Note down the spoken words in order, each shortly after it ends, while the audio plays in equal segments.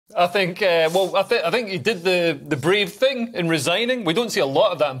I think, I think he did the brave thing in resigning. We don't see a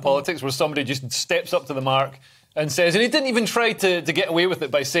lot of that in politics, where somebody just steps up to the mark and says, and he didn't even try to get away with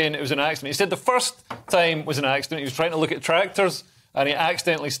it by saying it was an accident. He said the first time was an accident. He was trying to look at tractors and he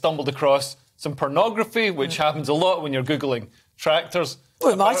accidentally stumbled across some pornography, which happens a lot when you're Googling tractors.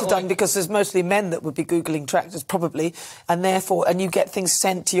 Well, it might have done, because there's mostly men that would be Googling tractors, probably, and you get things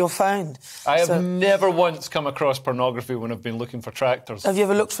sent to your phone. I have never once come across pornography when I've been looking for tractors. Have you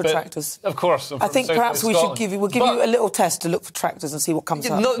ever looked for tractors? Of course. I think perhaps we'll give you a little test to look for tractors and see what comes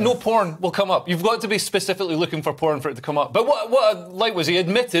up. No porn will come up. You've got to be specifically looking for porn for it to come up. But what I liked was he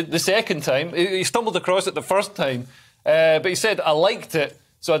admitted the second time, he stumbled across it the first time, but he said, I liked it,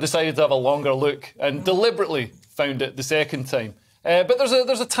 so I decided to have a longer look, and deliberately found it the second time. But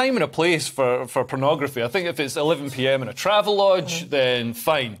there's a time and a place for pornography. I think if it's 11 p.m. in a travel lodge, then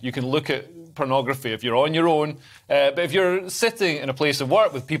fine, you can look at pornography if you're on your own. But if you're sitting in a place of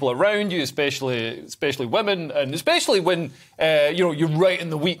work with people around you, especially women, and especially when you're right in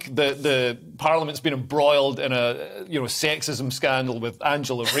the week that the Parliament's been embroiled in a sexism scandal with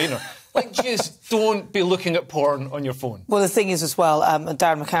Angela Rayner. Like, just don't be looking at porn on your phone. Well, the thing is as well,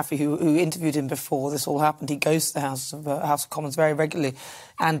 Darren McCaffrey, who interviewed him before this all happened, he goes to the House of Commons very regularly,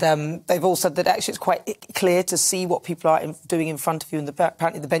 and they've all said that actually it's quite clear to see what people are doing in front of you, and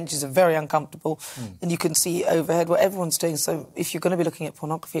apparently the benches are very uncomfortable, and you can see overhead what everyone's doing. So if you're going to be looking at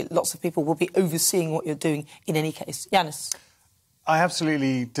pornography, lots of people will be overseeing what you're doing in any case. Yiannis? I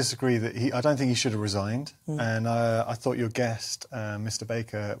absolutely disagree I don't think he should have resigned. And I thought your guest, Mr.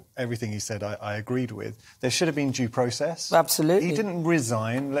 Baker, everything he said I agreed with. There should have been due process. Absolutely. He didn't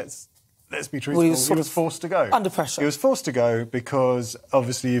resign. Let's be truthful. Well, he was forced to go. Under pressure. He was forced to go because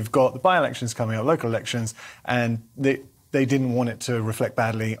obviously you've got the by-elections coming up, local elections, and they didn't want it to reflect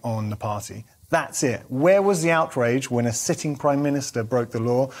badly on the party. That's it. Where was the outrage when a sitting Prime Minister broke the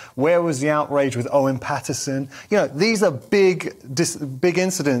law? Where was the outrage with Owen Paterson? These are big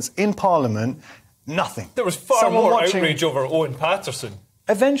incidents in Parliament. Nothing. There was far more outrage over Owen Paterson.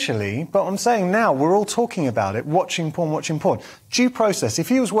 Eventually, but I'm saying now, we're all talking about it, watching porn. Due process. If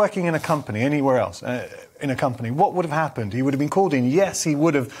he was working in a company, anywhere else, in a company, what would have happened? He would have been called in. Yes, he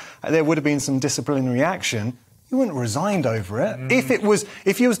would have. There would have been some disciplinary action. He wouldn't have resigned over it.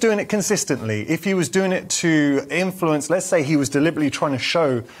 If he was doing it consistently, if he was doing it to influence, let's say he was deliberately trying to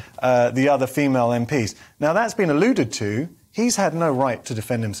show the other female MPs. Now, that's been alluded to. He's had no right to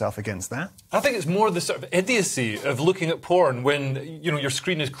defend himself against that. I think it's more the sort of idiocy of looking at porn when, your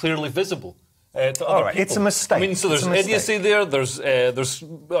screen is clearly visible. To other people. It's a mistake. I mean, so there's idiocy there, there's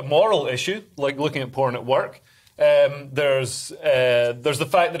a moral issue, like looking at porn at work. There's the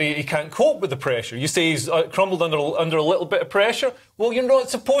fact that he can't cope with the pressure. You say he's crumbled under a little bit of pressure. Well, you're not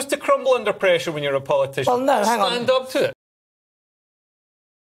supposed to crumble under pressure when you're a politician. Well, no, hang on. Stand up to it.